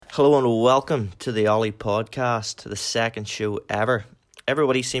Hello and welcome to the Ollie podcast, the second show ever.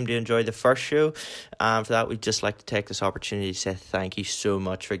 Everybody seemed to enjoy the first show, and for that we'd just like to take this opportunity to say thank you so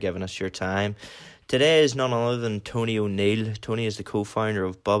much for giving us your time. Today is none other than Tony O'Neill. Tony is the co-founder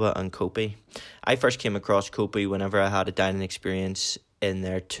of Bubba and Kopi. I first came across Kopi whenever I had a dining experience in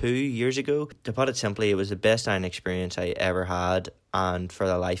there 2 years ago. To put it simply, it was the best dining experience I ever had, and for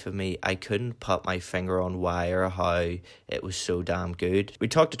the life of me, I couldn't put my finger on why or how it was so damn good. We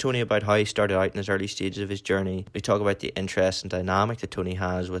talked to Tony about how he started out in his early stages of his journey. We talk about the interest and dynamic that Tony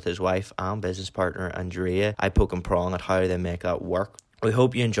has with his wife and business partner Andrea. I poke and prong at how they make that work. We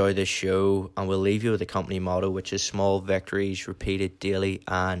hope you enjoy this show, and we'll leave you with the company motto, which is small victories repeated daily.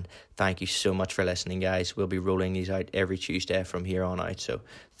 And thank you so much for listening, guys. We'll be rolling these out every Tuesday from here on out. So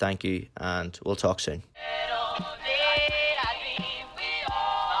thank you, and we'll talk soon.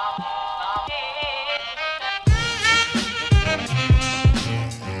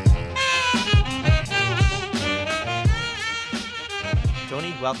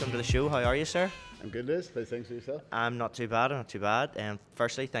 Tony, welcome to the show. How are you, sir? I'm good, Liz. How's things for yourself? I'm not too bad.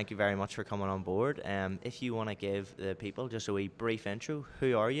 Firstly, thank you very much for coming on board. If you want to give the people just a wee brief intro,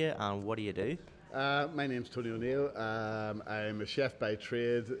 who are you and what do you do? My name's Tony O'Neill. I'm a chef by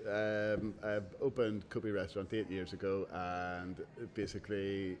trade. I've opened Kopi restaurant 8 years ago, and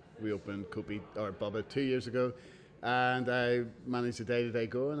basically we opened Bubba 2 years ago. And I manage the day-to-day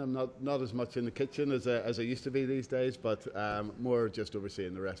going. I'm not as much in the kitchen as I used to be these days, but more just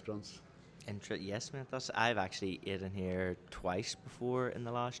overseeing the restaurants. Yes, mate. I've actually eaten here twice before in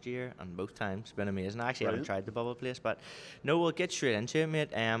the last year, and both times it's been amazing. I actually haven't tried the Bubba place, but no, we'll get straight into it, mate.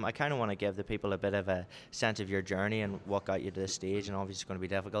 I kind of want to give the people a bit of a sense of your journey and what got you to this stage, and obviously it's going to be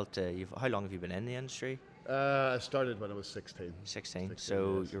difficult. How long have you been in the industry? I started when I was 16. 16,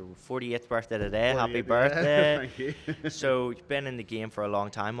 so yes. Your 48th birthday today. 48th, happy birthday. Thank you. So you've been in the game for a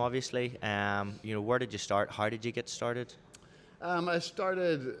long time, obviously. Where did you start? How did you get started? I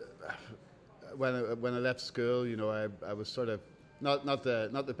started when I left school. I was sort of not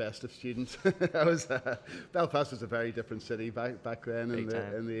the best of students. Belfast was a very different city back then in the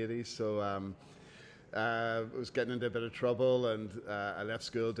 80s. So I was getting into a bit of trouble, and I left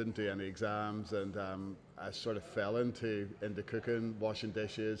school, didn't do any exams, and I sort of fell into cooking, washing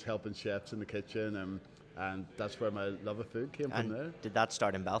dishes, helping chefs in the kitchen, and that's where my love of food came from there. Did that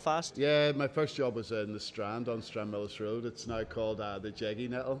start in Belfast? Yeah, my first job was in the Strand on Stranmillis Road. It's now called the Jeggy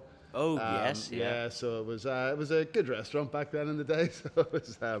Nettle. Oh, yes. Yeah, so it was a good restaurant back then in the day. So it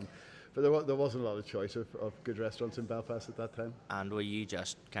was, but there wasn't a lot of choice of good restaurants in Belfast at that time. And were you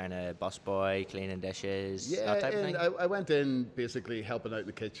just kind of busboy, cleaning dishes, that type of thing? I went in basically helping out in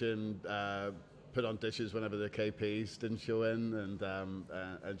the kitchen, put on dishes whenever the KPs didn't show in, and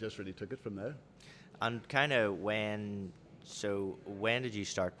I just really took it from there. And kind of when did you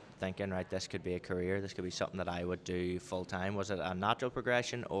start thinking, right, this could be a career, this could be something that I would do full time? Was it a natural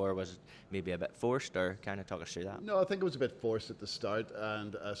progression, or was it maybe a bit forced, or kind of talk us through that? No, I think it was a bit forced at the start,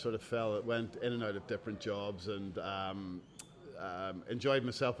 and I sort of went in and out of different jobs, and enjoyed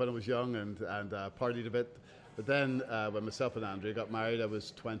myself when I was young, and partied a bit. But then when myself and Andrea got married, I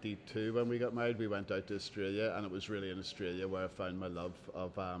was 22 when we got married. We went out to Australia, and it was really in Australia where I found my love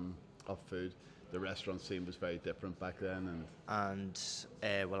of food. The restaurant scene was very different back then,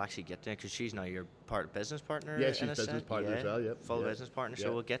 we'll actually get to it because she's now your business partner. Yeah, she's business partner as well. Yep. Full business partner.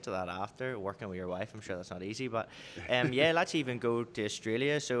 So we'll get to that after working with your wife. I'm sure that's not easy, but let's even go to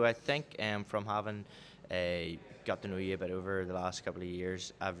Australia. So I think from having got to know you a bit over the last couple of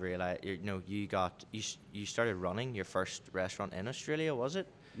years, I've realised you started running your first restaurant in Australia, was it?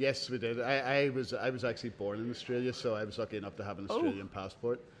 Yes, we did. I was actually born in Australia, so I was lucky enough to have an Australian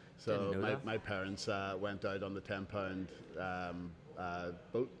passport. So my parents went out on the £10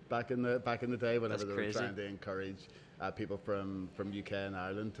 boat back in the day whenever they were trying to encourage people from UK and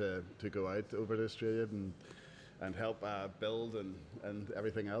Ireland to go out over to Australia and help build and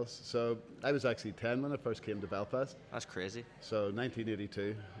everything else. So I was actually 10 when I first came to Belfast. That's crazy. So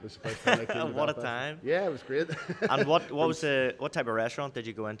 1982 was the first time I came to What Belfast. A time. Yeah, it was great. And what type of restaurant did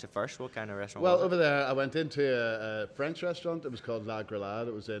you go into first? What kind of restaurant was it? Well, over there I went into a French restaurant. It was called La Grelade.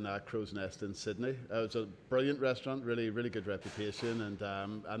 It was in Crow's Nest in Sydney. It was a brilliant restaurant, really, really good reputation,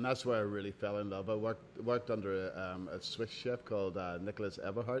 and that's where I really fell in love. I worked under a Swiss chef called Nicolas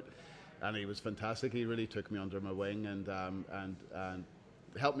Everhart. And he was fantastic. He really took me under my wing and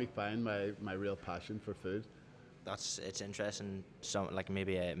helped me find my real passion for food. It's interesting. Some like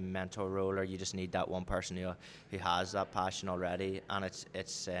maybe a mentor role, or you just need that one person who has that passion already, and it's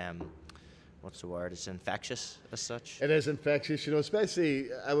what's the word? It's infectious as such. It is infectious, especially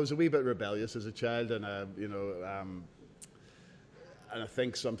I was a wee bit rebellious as a child, and I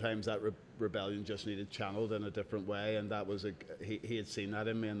think sometimes that rebellion just needed channeled in a different way, and that was he had seen that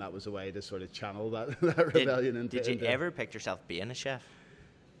in me, and that was a way to sort of channel that rebellion. Did you ever picture yourself being a chef?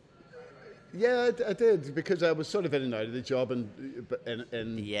 Yeah, I did, because I was sort of in and out of the job in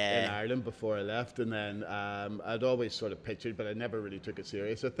Ireland before I left, and then I'd always sort of pictured, but I never really took it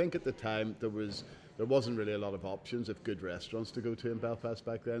serious. I think at the time there wasn't really a lot of options of good restaurants to go to in Belfast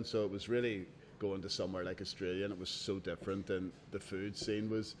back then, so it was really going to somewhere like Australia, and it was so different, and the food scene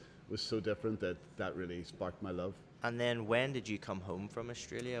was so different that really sparked my love. And then when did you come home from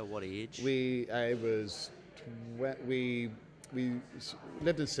Australia? What age? We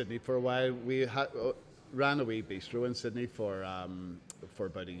lived in Sydney for a while. We ran a wee bistro in Sydney for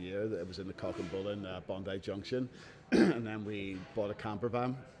about a year. It was in the Cock and Bull in Bondi Junction, and then we bought a camper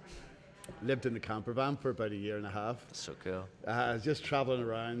van. Lived in the camper van for about a year and a half. That's so cool. Just travelling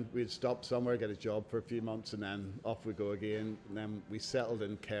around. We'd stop somewhere, get a job for a few months, and then off we go again. And then we settled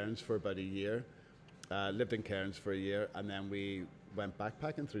in Cairns for about a year. Lived in Cairns for a year, and then we went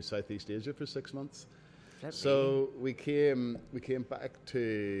backpacking through Southeast Asia for 6 months. So we came back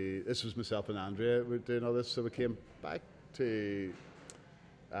to, this was myself and Andrea were doing all this, so we came back to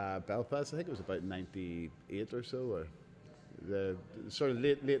Belfast. I think it was about 98 or so, or the sort of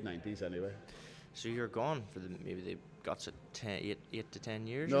late 90s anyway. So you're gone for maybe the guts of 8 to 10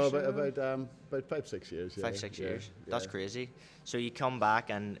 years? No, or so? about 5-6 years. Yeah. 5-6 years. That's crazy. So you come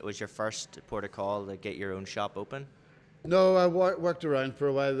back, and it was your first port of call to get your own shop open? No, I worked around for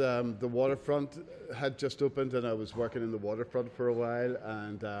a while. The waterfront had just opened, and I was working in the waterfront for a while,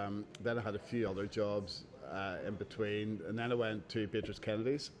 and then I had a few other jobs in between, and then I went to Beatrice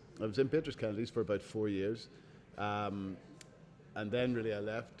Kennedy's. I was in Beatrice Kennedy's for about 4 years, and then really I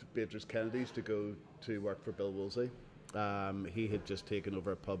left Beatrice Kennedy's to go to work for Bill Woolsey. He had just taken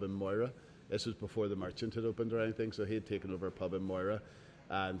over a pub in Moira. This was before the Merchant had opened or anything, so he had taken over a pub in Moira.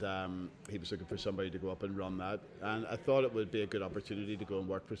 And he was looking for somebody to go up and run that. And I thought it would be a good opportunity to go and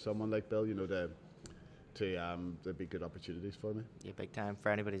work for someone like Bill, there'd be good opportunities for me. Yeah, big time. For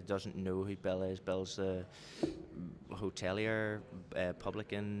anybody that doesn't know who Bill is, Bill's a hotelier,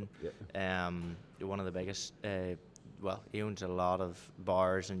 publican, one of the biggest. He owns a lot of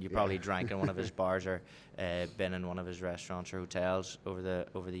bars, and you probably drank in one of his bars or been in one of his restaurants or hotels over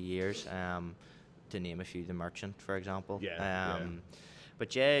the years. To name a few, the Merchant, for example.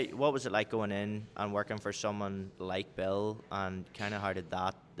 But what was it like going in and working for someone like Bill, and kind of how did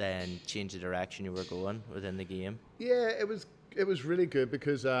that then change the direction you were going within the game? Yeah, it was really good,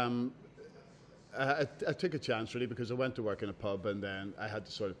 because I took a chance really, because I went to work in a pub, and then I had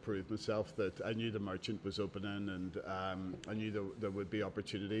to sort of prove myself that I knew the Merchant was opening, and I knew there would be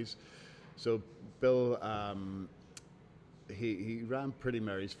opportunities. So Bill, he ran Pretty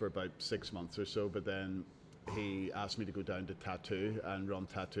Mary's for about 6 months or so, but then he asked me to go down to Tattoo and run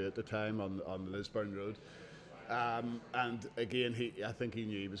Tattoo at the time on the Lisburn Road. And again, I think he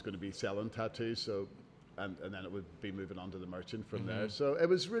knew he was going to be selling tattoos, so and then it would be moving on to the Merchant from there. So it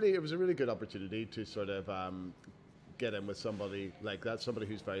was a really good opportunity to sort of get in with somebody like that, somebody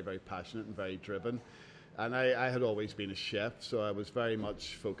who's very, very passionate and very driven. And I had always been a chef, so I was very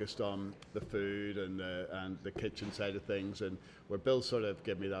much focused on the food and the kitchen side of things, and where Bill sort of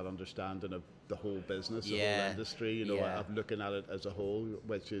gave me that understanding of the whole business, the whole industry, of looking at it as a whole,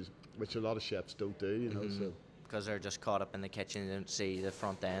 which a lot of chefs don't do, so. Because they're just caught up in the kitchen and don't see the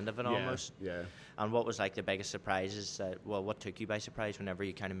front end of it almost. Yeah. And what was like the biggest surprises? What took you by surprise whenever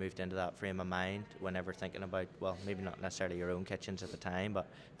you kind of moved into that frame of mind? Whenever thinking about, maybe not necessarily your own kitchens at the time, but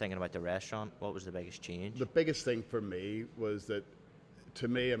thinking about the restaurant, what was the biggest change? The biggest thing for me was that, to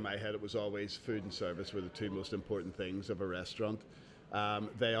me in my head, it was always food and service were the two most important things of a restaurant.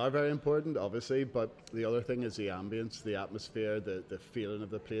 They are very important, obviously, but the other thing is the ambience, the atmosphere, the feeling of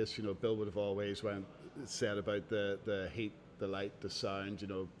the place. Bill would have always said about the heat, the light, the sound,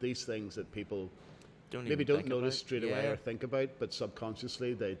 these things that people maybe don't notice straight away or think about, but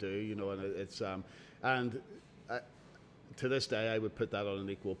subconsciously they do, and it's to this day I would put that on an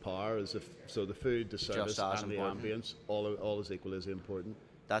equal par the food, the service, and important. The ambience, all is equally important.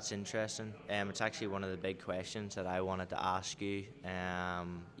 That's interesting. It's actually one of the big questions that I wanted to ask you.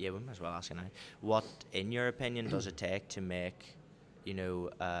 We might as well ask it now. What, in your opinion, does it take to make,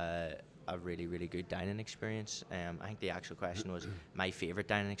 a really, really good dining experience? I think the actual question was, my favourite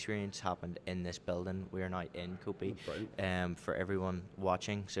dining experience happened in this building. We're now in Coopy, for everyone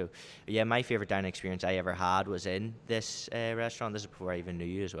watching. So, my favourite dining experience I ever had was in this restaurant. This is before I even knew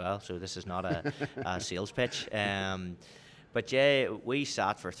you as well, so this is not a sales pitch. But we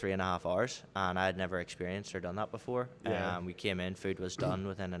sat for 3.5 hours, and I had never experienced or done that before. We came in, food was done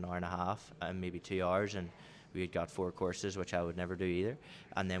within an hour and a half, and maybe 2 hours, and we had got 4 courses, which I would never do either,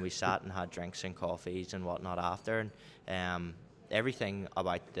 and then we sat and had drinks and coffees and whatnot after, and everything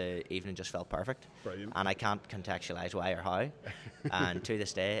about the evening just felt perfect. Brilliant. And I can't contextualise why or how. And to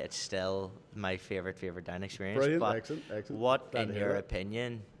this day, it's still my favourite dining experience. Brilliant, but excellent. What, Glad in to hear your that.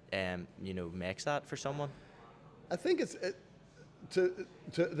 opinion, makes that for someone? I think to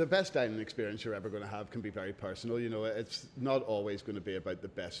the best dining experience you're ever going to have can be very personal. You know, it's not always going to be about the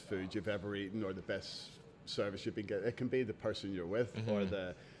best food you've ever eaten or the best service you've been getting. It can be the person you're with or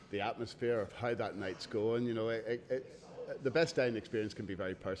the atmosphere of how that night's going. You know, the best dining experience can be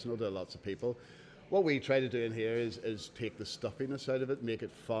very personal to lots of people. What we try to do in here is take the stuffiness out of it, make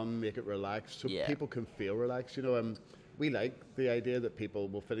it fun, make it relaxed, so people can feel relaxed. You know, we like the idea that people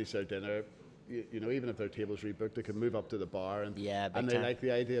will finish their dinner. You know, even if their table's rebooked, they can move up to the bar, and they like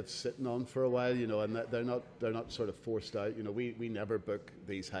the idea of sitting on for a while. You know, and they're not sort of forced out. You know, we never book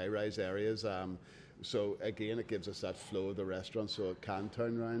these high-rise areas. So again, it gives us that flow of the restaurant, so it can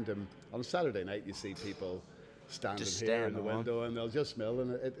turn around. And on a Saturday night, you see people standing here in the window, and they'll just mill,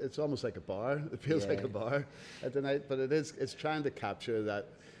 and it's almost like a bar. It feels like a bar at the night, but it's trying to capture that.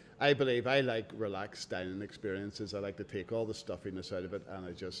 I believe I like relaxed dining experiences. I like to take all the stuffiness out of it, and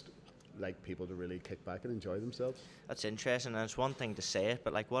I just like people to really kick back and enjoy themselves. That's interesting, and it's one thing to say it,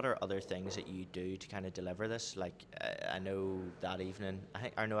 but like, what are other things that you do to kind of deliver this? Like, I know that evening,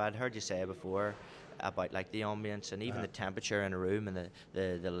 I'd heard you say before about like the ambience and even the temperature in a room and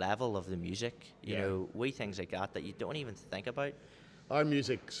the level of the music. You know, wee things like that you don't even think about. Our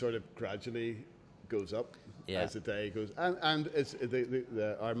music sort of gradually goes up as the day goes, and it's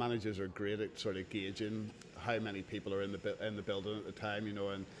our managers are great at sort of gauging how many people are in the building at the time, you know,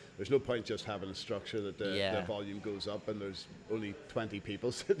 and there's no point just having a structure that the volume goes up and there's only 20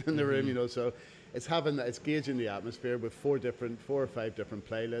 people sitting in the room, you know, so it's gauging the atmosphere with 4 or 5 different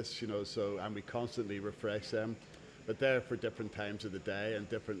playlists, you know, so, and we constantly refresh them, but they're for different times of the day and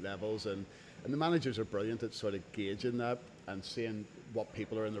different levels, and the managers are brilliant at sort of gauging that and seeing what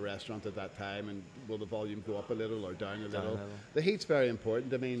people are in the restaurant at that time, and will the volume go up a little or down a little. The heat's very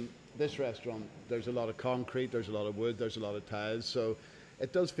important. I mean, this restaurant, there's a lot of concrete, there's a lot of wood, there's a lot of tiles, so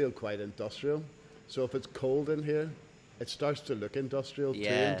it does feel quite industrial. So if it's cold in here, it starts to look industrial, too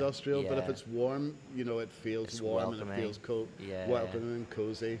industrial, but if it's warm, you know, it feels warm welcoming. And it feels welcoming and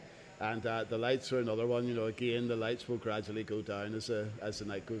cozy. And the lights are another one, you know, again, the lights will gradually go down as the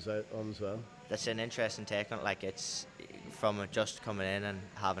night goes on as well. That's an interesting take on it. Like, it's from just coming in and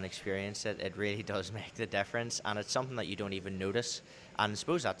having experienced it, it really does make the difference, and it's something that you don't even notice, and I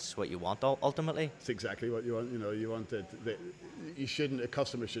suppose that's what you want ultimately. It's exactly what you want. You know, you want it. A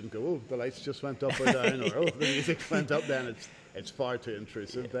customer shouldn't go, oh, the lights just went up or down, or oh, the music went up. Then it's far too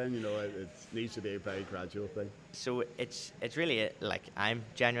intrusive. Then, you know, it needs to be a very gradual thing. So it's really like, I'm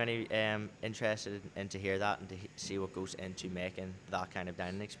genuinely interested in to hear that and to see what goes into making that kind of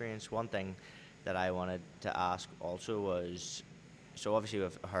dining experience. One thing that I wanted to ask also was, so obviously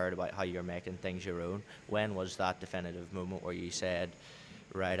we've heard about how you're making things your own. When was that definitive moment where you said,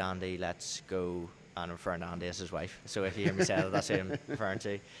 right, Andy, let's go, and I'm referring to Andy as his wife, so if you hear me say that, that's who I'm referring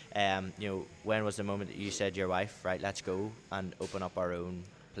to. You know, when was the moment that you said to your wife, right, let's go and open up our own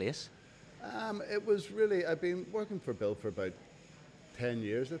place? It was really, I've been working for Bill for about 10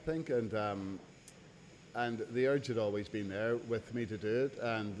 years, I think, and the urge had always been there with me to do it,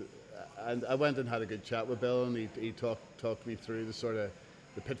 and I went and had a good chat with Bill, and he talked me through the sort of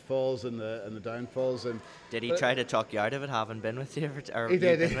the pitfalls and the downfalls. And did he try to talk you out of it, having been with you? He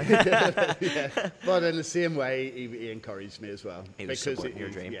did. Yeah. But in the same way, he encouraged me as well. He was supporting your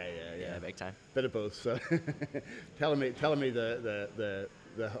dream. Yeah, big time. Bit of both. So telling me the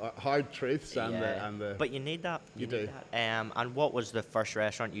hard truths and the. But you need that. You do. And what was the first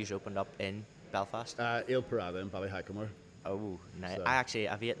restaurant you opened up in Belfast? Il Parada in Ballyhackamore. Oh, nice. So.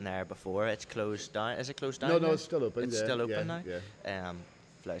 I've eaten there before. It's closed down. Is it closed down? No, now? It's still open. It's still open now? Yeah.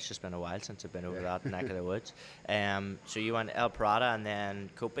 It's just been a while since I've been over that neck of the woods. So you went El Parada and then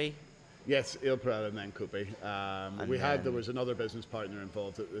Kopi? Yes, Il Parada and then Kopi. There was another business partner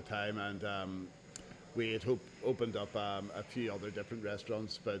involved at the time, and we had opened up a few other different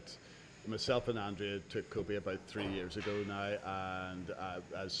restaurants, but myself and Andrea took Kopi about 3 years ago now, and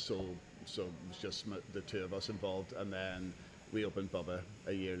as sole. So it was just the two of us involved, and then we opened Bubba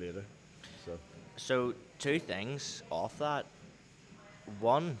a year later. So 2 things off that.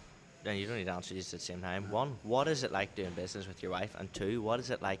 One, and you don't need to answer these at the same time. 1, what is it like doing business with your wife? And 2, what is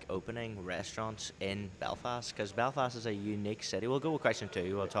it like opening restaurants in Belfast? Because Belfast is a unique city. We'll go with question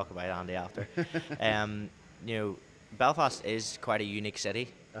 2. We'll talk about Andy after. You know, Belfast is quite a unique city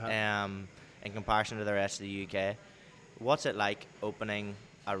in comparison to the rest of the UK. What's it like opening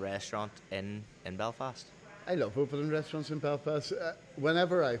a restaurant in Belfast? I love opening restaurants in Belfast.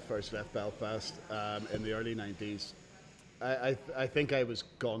 Whenever I first left Belfast in the early 90s, I think I was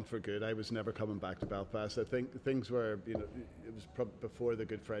gone for good. I was never coming back to Belfast. I think things were, it was before the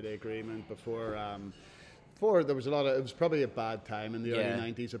Good Friday Agreement, before there was it was probably a bad time in the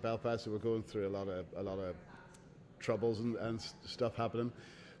early 90s of Belfast. We were going through a lot of troubles and stuff happening.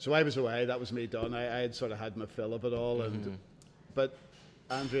 So I was away. That was me done. I had sort of had my fill of it all, but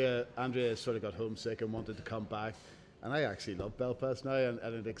Andrea sort of got homesick and wanted to come back, and I actually love Belfast now, and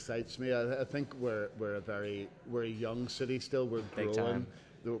it excites me. I think we're a young city still. We're growing.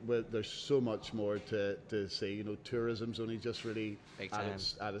 There's so much more to see. Tourism's only just really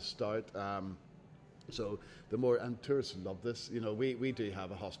at its start. So and tourists love this. We do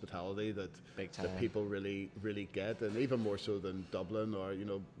have a hospitality that people really, really get, and even more so than Dublin or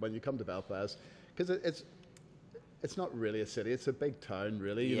when you come to Belfast, because it's not really a city; it's a big town,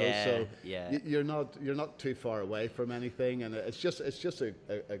 really. So you're not too far away from anything, and it's just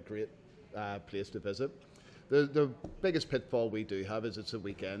a great place to visit. The biggest pitfall we do have is it's a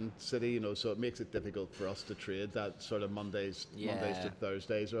weekend city, so it makes it difficult for us to trade. That sort of Mondays to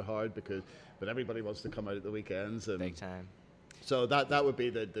Thursdays are hard but everybody wants to come out at the weekends. And big time. So that would be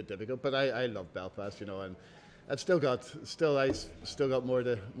the difficult. But I love Belfast, and I've still got more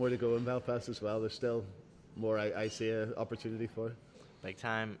to go in Belfast as well. There's still more I see an opportunity for. Big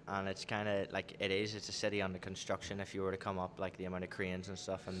time, and it's kind of like it's a city under construction. If you were to come up, like the amount of cranes and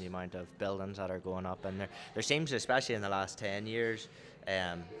stuff and the amount of buildings that are going up, and there seems, especially in the last 10 years,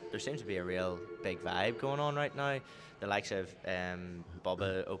 there seems to be a real big vibe going on right now. The likes of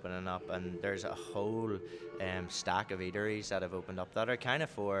Bubba opening up, and there's a whole stack of eateries that have opened up that are kind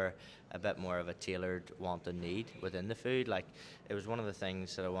of for a bit more of a tailored want and need within the food. Like, it was one of the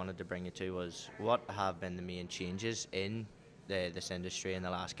things that I wanted to bring you to was what have been the main changes in this industry in the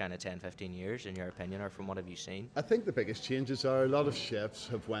last kind of 10-15 years, in your opinion, or from what have you seen? I think the biggest changes are a lot of chefs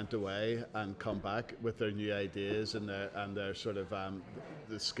have went away and come back with their new ideas and their sort of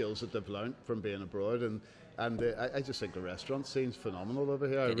the skills that they've learnt from being abroad, and I just think the restaurant scene's phenomenal over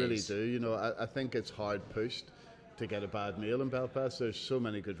here. I really do. I think it's hard pushed to get a bad meal in Belfast. There's so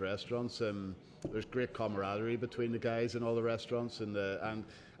many good restaurants, and there's great camaraderie between the guys in all the restaurants, and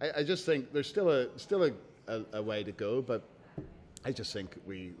I just think there's still a way to go, but I just think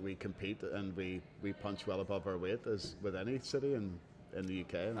we compete and we punch well above our weight as with any city in the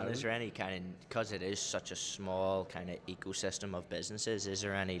UK. And is there any kind of, because it is such a small kind of ecosystem of businesses, is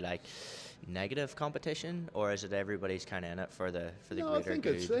there any like negative competition, or is it everybody's kind of in it for the greater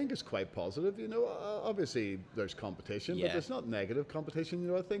good? I think it's quite positive. Obviously there's competition, but there's not negative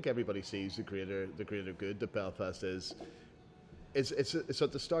competition. I think everybody sees the greater good that Belfast is. It's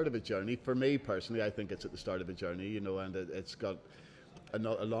at the start of a journey. For me personally, I think it's at the start of a journey, and it's got a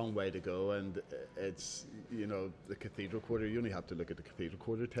long way to go. And it's, the Cathedral Quarter, you only have to look at the Cathedral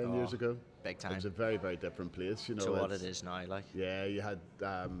Quarter 10 years ago. Big time. It's a very, very different place, to what it is now, like. Yeah, you had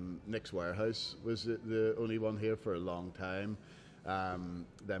Nick's Warehouse was the only one here for a long time.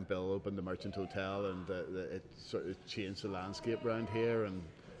 Then Bill opened the Merchant Hotel, and it sort of changed the landscape around here. And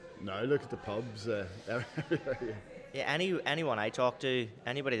now look at the pubs everywhere. Yeah, anyone I talk to,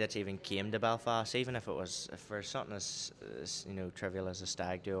 anybody that's even came to Belfast, even if it was for something as trivial as a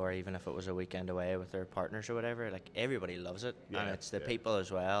stag do, or even if it was a weekend away with their partners or whatever, like everybody loves it, and it's the people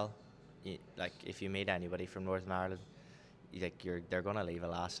as well. Like if you meet anybody from Northern Ireland, they're gonna leave a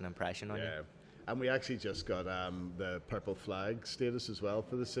lasting impression on you. And we actually just got the purple flag status as well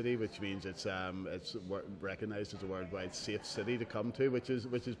for the city, which means it's recognised as a worldwide safe city to come to, which is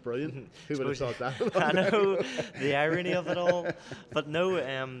brilliant. Who would have thought that? I know the irony of it all. But no,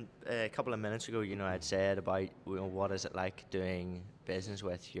 a couple of minutes ago, I'd said about what is it like doing business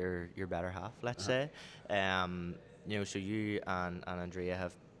with your better half, let's say. So you and Andrea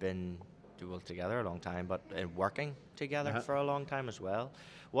have been together a long time, but working together for a long time as well.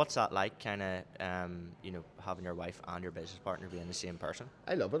 What's that like, kind of, having your wife and your business partner being the same person?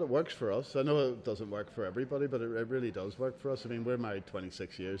 I love it. It works for us. I know it doesn't work for everybody, but it really does work for us. I mean, we're married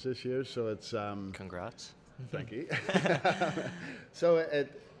 26 years this year, so it's... Congrats. Thank you. So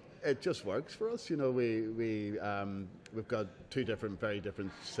it just works for us. We've got two very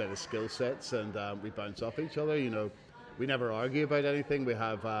different set of skill sets, and we bounce off each other. We never argue about anything. We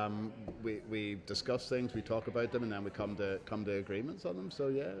have we discuss things, we talk about them, and then we come to agreements on them. So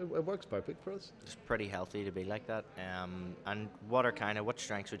it works perfect for us. It's pretty healthy to be like that. And what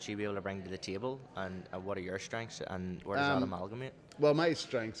strengths would she be able to bring to the table, and what are your strengths, and where does that amalgamate? Well, my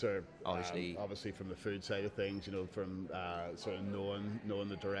strengths are obviously from the food side of things. From sort of knowing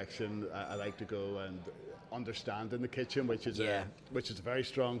the direction I like to go, and understanding the kitchen, which is a very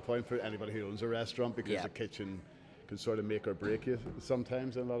strong point for anybody who owns a restaurant, because the kitchen can sort of make or break you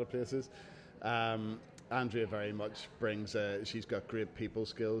sometimes in a lot of places. Andrea very much brings, she's got great people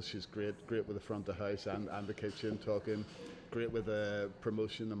skills. She's great with the front of house and the kitchen, talking, great with the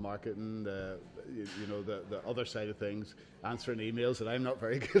promotion and marketing, the other side of things, answering emails that I'm not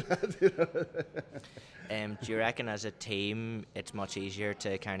very good at. Do you reckon as a team it's much easier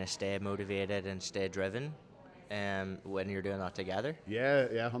to kind of stay motivated and stay driven when you're doing that together? Yeah,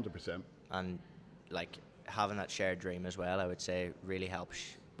 100%. And like having that shared dream as well, I would say, really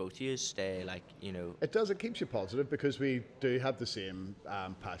helps both of you stay It does. It keeps you positive, because we do have the same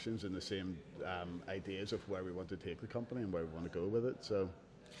passions and the same ideas of where we want to take the company and where we want to go with it. So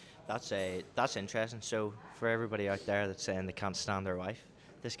that's interesting. So for everybody out there that's saying they can't stand their wife,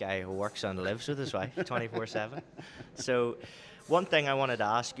 this guy works and lives with his wife 24/7. So one thing I wanted to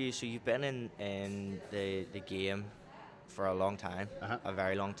ask you, so you've been in the game for a long time, a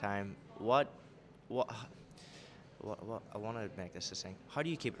very long time. What I want to make this succinct. How do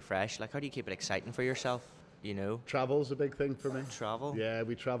you keep it fresh? Like, how do you keep it exciting for yourself? Travel's a big thing for me. Travel? Yeah,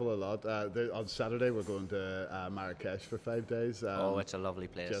 we travel a lot. On Saturday we're going to Marrakesh for 5 days. It's a lovely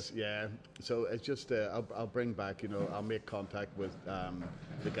place. So it's just I'll bring back. I'll make contact with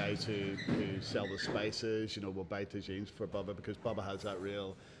the guys who sell the spices. We'll buy tagines for Bubba, because Bubba has that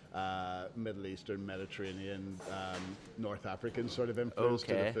real Middle Eastern, Mediterranean, North African sort of influence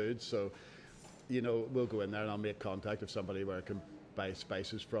to the food. So we'll go in there and I'll make contact with somebody where I can buy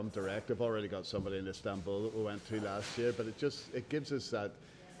spices from direct. I've already got somebody in Istanbul that we went to last year, but it gives us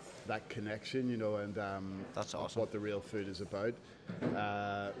that connection, and that's awesome. What the real food is about.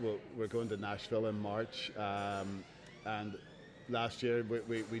 We're going to Nashville in March, and last year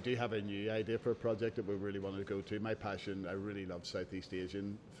we do have a new idea for a project that we really want to go to. My passion, I really love Southeast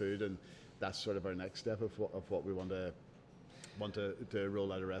Asian food, and that's sort of our next step of what we want to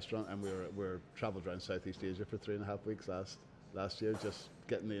roll out a restaurant. And we're travelled around Southeast Asia for 3.5 weeks last year, just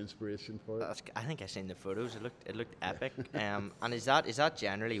getting the inspiration for it. I think I seen the photos. It looked epic. And is that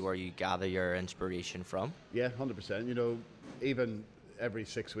generally where you gather your inspiration from? Yeah, 100%. Even every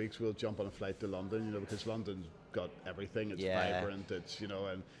 6 weeks we'll jump on a flight to London. Because London's got everything. It's vibrant. It's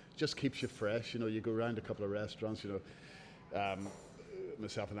and just keeps you fresh. You go around a couple of restaurants.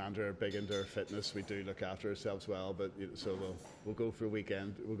 Myself and Andrew are big into our fitness. We do look after ourselves well, but so we'll go for a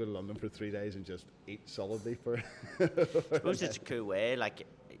weekend. We'll go to London for 3 days and just eat solidly for. I suppose it's a cool way,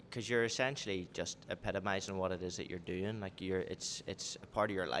 because you're essentially just epitomising what it is that you're doing. Like it's a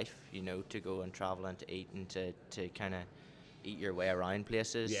part of your life, to go and travel and to eat and to kind of eat your way around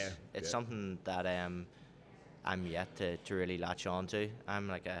places. Yeah, it's something that I'm yet to really latch on to. I'm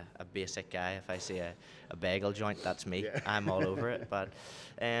like a basic guy. If I see a bagel joint, that's me. Yeah. I'm all over it. But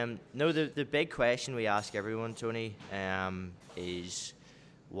no, the big question we ask everyone, Tony, is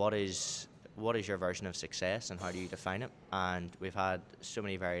what is your version of success and how do you define it? And we've had so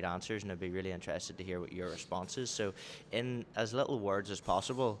many varied answers, and I'd be really interested to hear what your response is. So in as little words as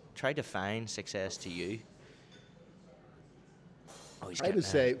possible, try to define success to you. I would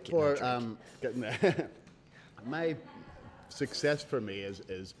say for getting there. My success for me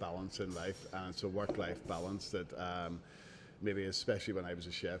is balance in life, and it's a work-life balance that maybe, especially when I was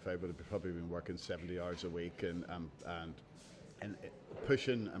a chef, I would have probably been working 70 hours a week and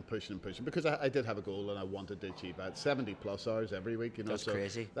pushing because I did have a goal and I wanted to achieve that 70 plus hours every week. That's so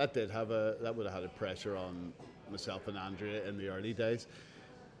crazy. That would have had a pressure on myself and Andrea in the early days.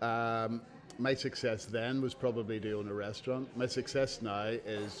 My success then was probably to own a restaurant. My success now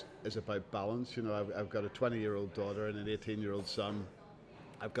is about balance. I've got a 20-year-old daughter and an 18-year-old son.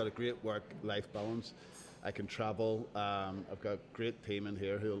 I've got a great work-life balance. I can travel. I've got a great team in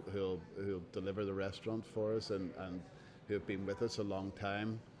here who'll deliver the restaurant for us and who have been with us a long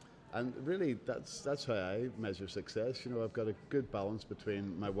time. And really, that's how I measure success. I've got a good balance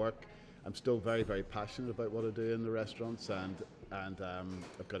between my work. I'm still very, very passionate about what I do in the restaurants, and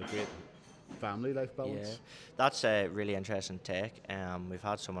I've got a great family life balance. Yeah, that's a really interesting take. We've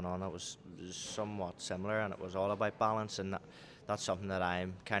had someone on that was somewhat similar, and it was all about balance, and that's something that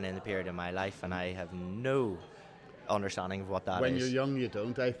I'm kind of in the period of my life, and I have no understanding of what that when is. When you're young, you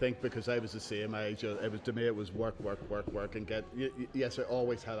don't, I think, because I was the same age. To me, it was work, and yes, I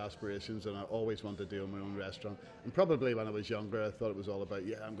always had aspirations, and I always wanted to do my own restaurant. And probably when I was younger, I thought it was all about,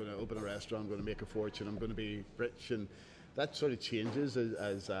 I'm going to open a restaurant, I'm going to make a fortune, I'm going to be rich, and that sort of changes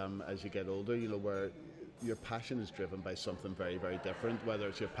as you get older, where your passion is driven by something very, very different, whether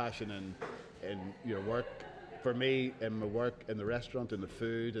it's your passion in your work. For me, in my work, in the restaurant, in the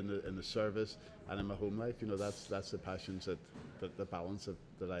food, in the service, and in my home life, that's the passions that the balance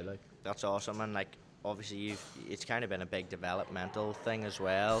that I like. That's awesome, and obviously it's kind of been a big developmental thing as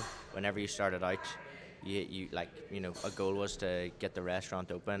well. Whenever you started out, you like, a goal was to get the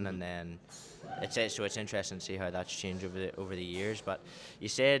restaurant open, and then it's interesting to see how that's changed over the years. But you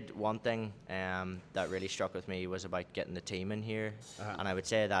said one thing that really struck with me was about getting the team in here, and I would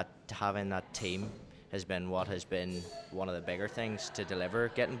say that having that team has been one of the bigger things to deliver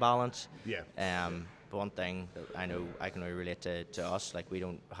getting balance. Yeah. But one thing that I know I can really relate to us, like we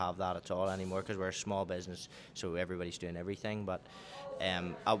don't have that at all anymore because we're a small business, so everybody's doing everything. But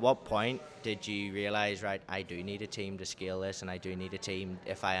at what point did you realise, right, I do need a team to scale this, and I do need a team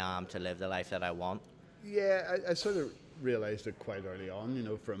if I am to live the life that I want? Yeah, I sort of realised it quite early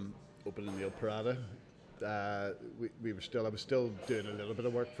on, from opening the Parada. I was still doing a little bit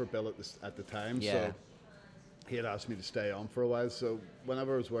of work for Bill at the time, so he had asked me to stay on for a while. So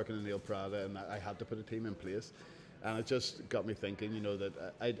whenever I was working in the Parada, and I had to put a team in place, and it just got me thinking,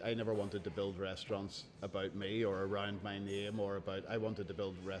 that I never wanted to build restaurants about me or around my name I wanted to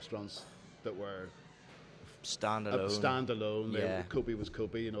build restaurants that were standalone. Yeah. Kopi was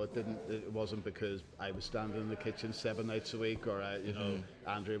Kopi. It wasn't because I was standing in the kitchen 7 nights a week, or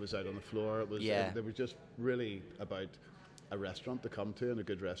Andrea was out on the floor. It was they were just really about a restaurant to come to, and a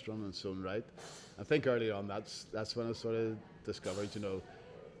good restaurant in its own right. I think early on that's when I sort of discovered,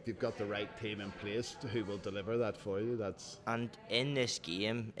 if you've got the right team in place who will deliver that for you, And in this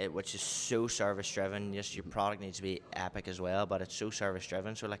game, which is so service driven, yes, your product needs to be epic as well, but it's so service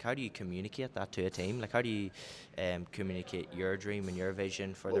driven. So, like, how do you communicate that to a team? Like, how do you communicate your dream and your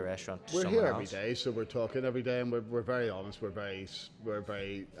vision for the restaurant to someone else? We're here every day, so we're talking every day, and we're very honest. We're very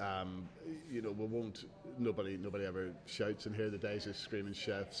we won't. Nobody ever shouts in here. The days of screaming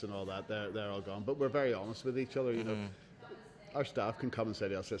chefs and all that, they're all gone. But we're very honest with each other. Our staff can come and say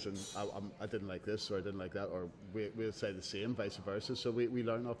to us, listen, I didn't like this, or I didn't like that, or we'll say the same, vice versa. So we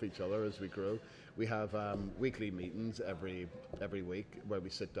learn off each other as we grow. We have weekly meetings every week where we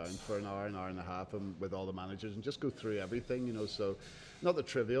sit down for an hour and a half, and with all the managers, and just go through everything. So not the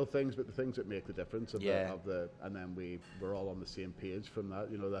trivial things, but the things that make the difference. And then we're all on the same page from that.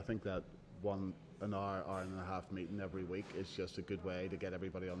 I think that an hour and a half meeting every week is just a good way to get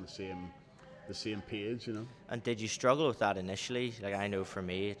everybody on the same page. And did you struggle with that initially? Like, I know for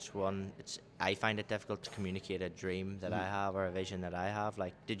me, I find it difficult to communicate a dream that I have or a vision that I have.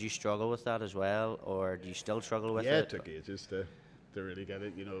 Like, did you struggle with that as well, or do you still struggle with it? Yeah, it took ages to really get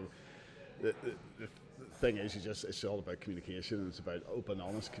it. The thing is, it's all about communication. It's about open,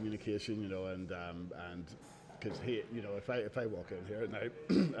 honest communication. And because if I walk in here at night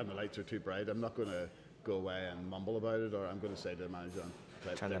and the lights are too bright, I'm not going to go away and mumble about it, or I'm going to say to the manager,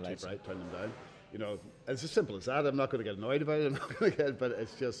 they're too bright, turn them down. It's as simple as that. I'm not going to get annoyed about it. I'm not going to get, but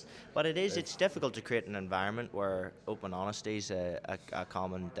it's just. But it's difficult to create an environment where open honesty is a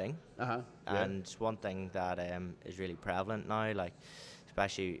common thing. And one thing that is really prevalent now, like,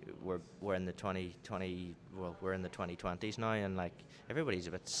 especially we're in the 2020s now, and like everybody's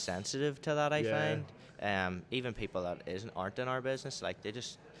a bit sensitive to that. I find even people that aren't in our business, like they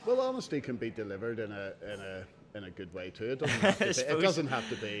just. Well, honesty can be delivered in a good way too. It doesn't have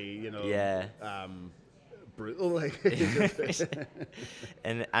to be, brutal. Like.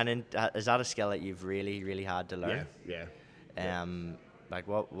 and is that a skill that you've really, really had to learn? Yeah. Like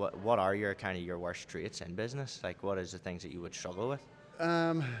what are your worst traits in business? Like, what is the things that you would struggle with?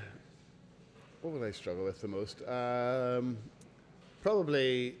 What would I struggle with the most?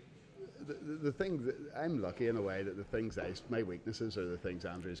 Probably. The thing that I'm lucky in a way that the things my weaknesses are the things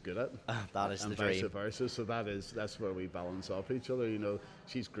Andrea's good at. That is and the dream. And vice versa. So that's where we balance off each other.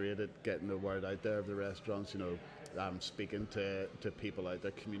 She's great at getting the word out there of the restaurants. Speaking to people out there,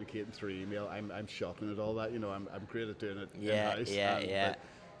 communicating through email. I'm shocking at all that. I'm great at doing it in-house. Yeah.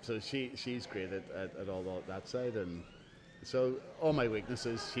 So she's great at all that side, and so all my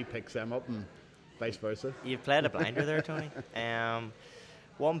weaknesses she picks them up, and vice versa. You've played a blinder there, Tony.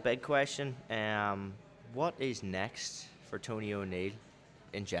 One big question, what is next for Tony O'Neill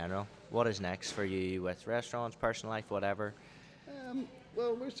in general? What is next for you with restaurants, personal life, whatever?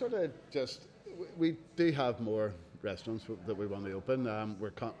 Well, we're sort of we do have more restaurants that we want to open. We're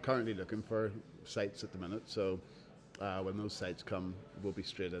currently looking for sites at the minute, so when those sites come, we'll be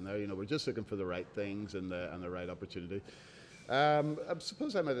straight in there. We're just looking for the right things and the right opportunity. I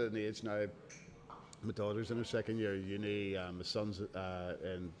suppose I'm at an age now. My daughter's in her second year of uni. My son's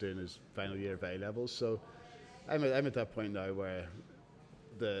doing his final year of A-levels. So I'm at that point now where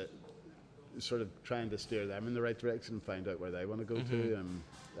the sort of trying to steer them in the right direction and find out where they want to go to. And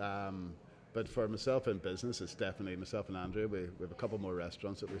But for myself in business, it's definitely myself and Andrea. We have a couple more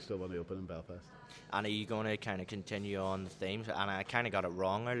restaurants that we still want to open in Belfast. And are you going to kind of continue on the themes? And I kind of got it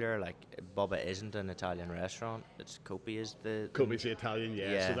wrong earlier. Like, Bubba isn't an Italian restaurant. It's Kopi is the... Kopi's the Italian,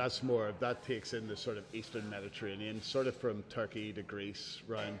 yeah. So that's more, that takes in the sort of Eastern Mediterranean, sort of from Turkey to Greece,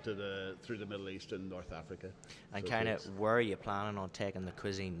 round to through the Middle East and North Africa. And so kind of, where are you planning on taking the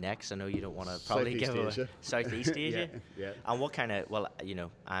cuisine next? I know you don't want to probably give away... Southeast Asia? Yeah. And what kind of... Well, you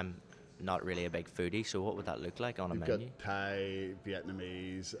know, I'm not really a big foodie, so what would that look like on a menu? You've got Thai,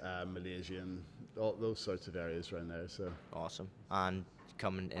 Vietnamese, Malaysian, all those sorts of areas around there. So awesome. And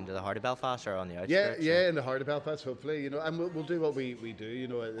coming into the heart of Belfast or on the outskirts? Yeah, in the heart of Belfast, hopefully. You know, and we'll do what we do. You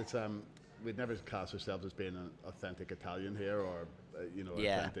know, it's we'd never class ourselves as being an authentic Italian here or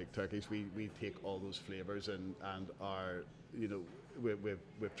authentic Turkish. We take all those flavours and our, you know,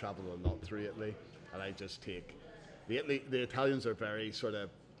 we've travelled a lot through Italy, and I just take the Italians are very sort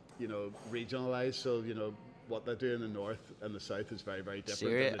of, you know, regionalised, so, you know, what they do in the north and the south is very, very different.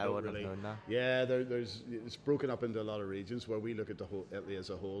 Syria, I wouldn't have known that. Yeah, it's broken up into a lot of regions where we look at the whole Italy as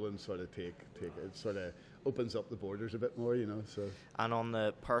a whole and sort of take it sort of opens up the borders a bit more, you know. So. And on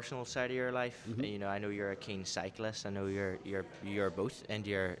the personal side of your life, you know, I know you're a keen cyclist. I know you're both into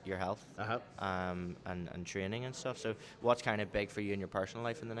your health, and training and stuff. So what's kind of big for you in your personal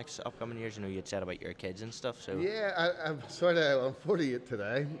life in the next upcoming years? You know, you'd said about your kids and stuff. So yeah, I'm 48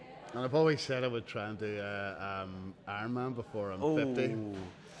 today. And I've always said I would try and do Ironman before I'm 50.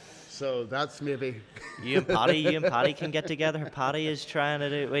 So that's maybe... You and Paddy can get together. Paddy is trying to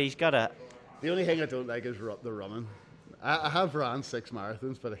do... Well, he's got a... The only thing I don't like is the running. I have ran 6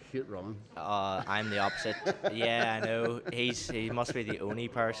 marathons, but I hate running. I'm the opposite. Yeah, I know. He must be the only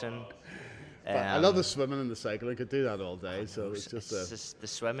person... I love the swimming and the cycling. I could do that all day. So it's just the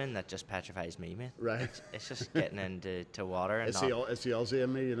swimming that just petrifies me, mate. Right. It's just getting into water. And it's the Aussie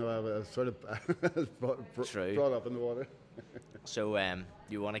in me, you know. I was sort of brought up in the water. So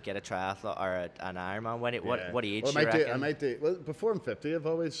you want to get a triathlon or an Ironman? What age? Well, I might do. Well, before I'm 50, I've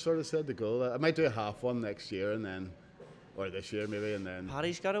always sort of said the goal. I might do a half one next year, and then, or this year maybe, and then.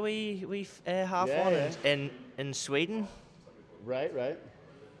 Paddy's got a wee half one in Sweden. Right.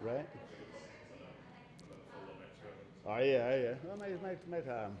 Oh yeah. Well, might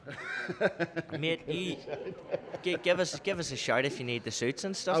Mate, you give us a shout if you need the suits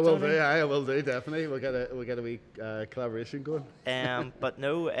and stuff. I will do definitely. We'll get a wee collaboration going. But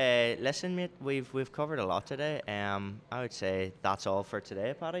no, listen, mate, we've covered a lot today. I would say that's all for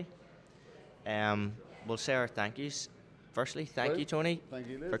today, Paddy. We'll say our thank yous. Firstly, thank you, Tony,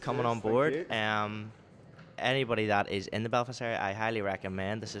 for coming on board. Anybody that is in the Belfast area, I highly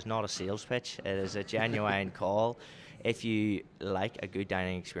recommend. This is not a sales pitch. It is a genuine call. If you like a good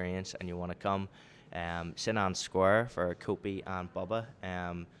dining experience and you want to come, Sinan Square for Kopi and Bubba.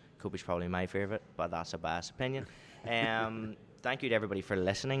 Kopi's probably my favourite, but that's a biased opinion. Thank you to everybody for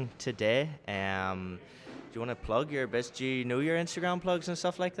listening today. Do you want to plug your business? Do you know your Instagram plugs and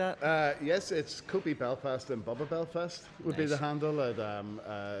stuff like that? Yes, it's Kopi Belfast and Bubba Belfast would be the handle at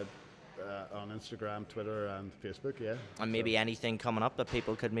on Instagram, Twitter and Facebook, yeah. And maybe anything coming up that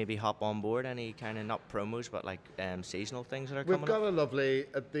people could maybe hop on board, any kind of, not promos, but like seasonal things that are coming up? We've got a lovely,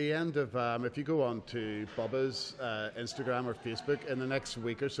 at the end of, if you go on to Bubba's Instagram or Facebook, in the next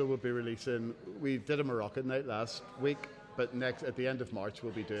week or so we'll be releasing, we did a Moroccan night last week, but at the end of March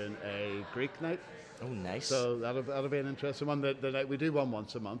we'll be doing a Greek night. Oh, nice. So that'll be an interesting one. We do one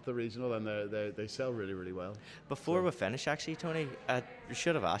once a month, the regional, and they sell really, really well. Before we finish, actually, Tony, I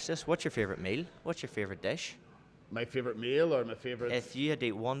should have asked this. What's your favourite meal? What's your favourite dish? My favourite meal or my favourite... If you had to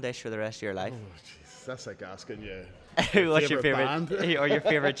eat one dish for the rest of your life. Oh, jeez, that's like asking you. What's your favourite or your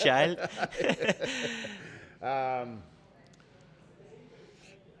favourite child? I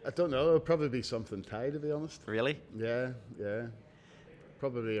don't know. It'll probably be something Thai, to be honest. Really? Yeah.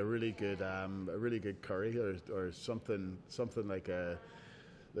 Probably a really good curry or something like a.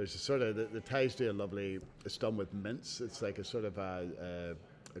 There's a sort of the Thais do a lovely. It's done with mince. It's like a sort of a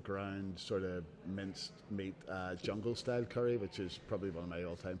ground sort of minced meat jungle style curry, which is probably one of my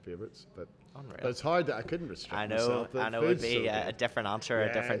all-time favourites. But it's hard. I couldn't restrict myself. I know. It would be a different answer,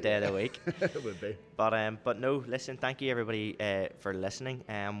 a different day of the week. It would be. But no. Listen, thank you everybody for listening.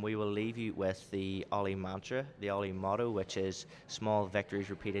 We will leave you with the Ollie mantra, the Ollie motto, which is small victories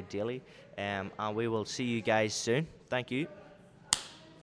repeated daily. And we will see you guys soon. Thank you.